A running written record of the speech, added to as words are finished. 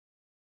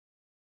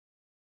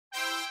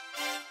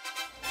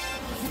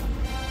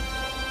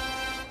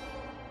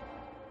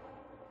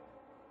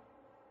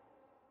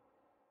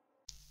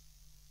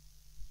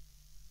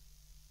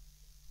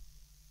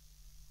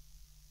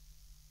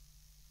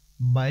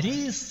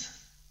Борис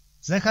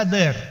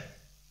Заходер.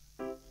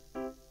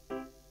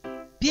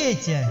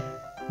 Петя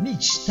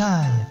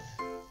мечтает.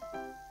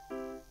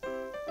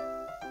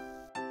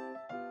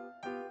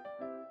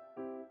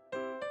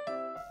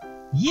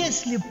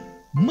 Если б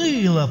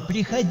мыло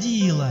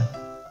приходило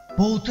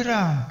по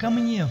утрам ко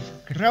мне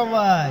в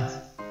кровать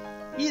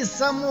и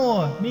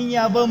само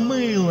меня бы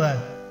мыло,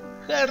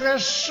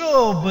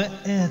 хорошо бы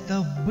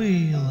это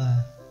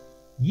было.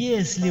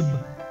 Если б,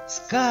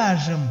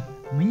 скажем,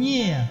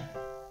 мне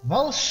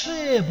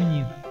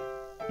волшебник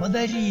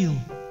подарил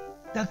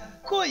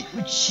такой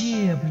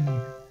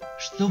учебник,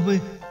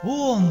 чтобы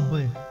он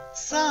бы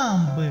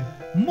сам бы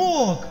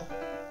мог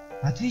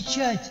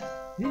отвечать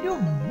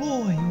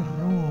любой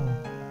урок.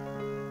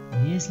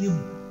 Если б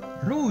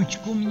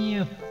ручку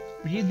мне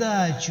в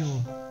придачу,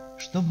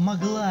 чтоб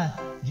могла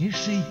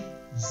решить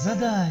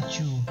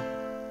задачу,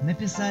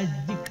 написать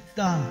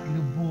диктант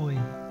любой,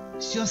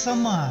 все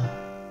сама,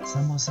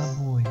 само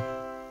собой.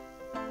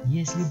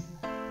 Если б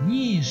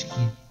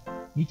книжки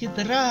и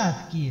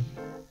тетрадки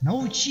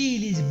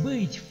научились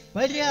быть в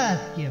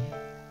порядке,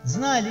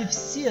 знали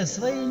все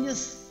свои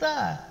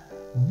места,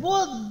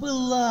 вот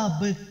была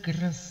бы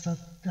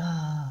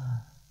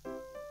красота.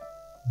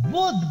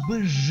 Вот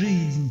бы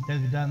жизнь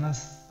тогда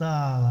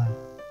настала.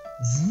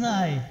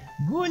 Знай,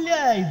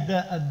 гуляй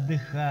да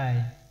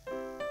отдыхай.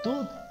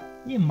 Тут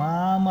и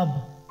мама б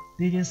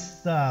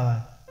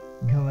перестала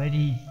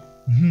говорить,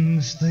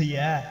 что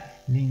я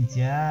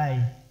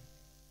лентяй.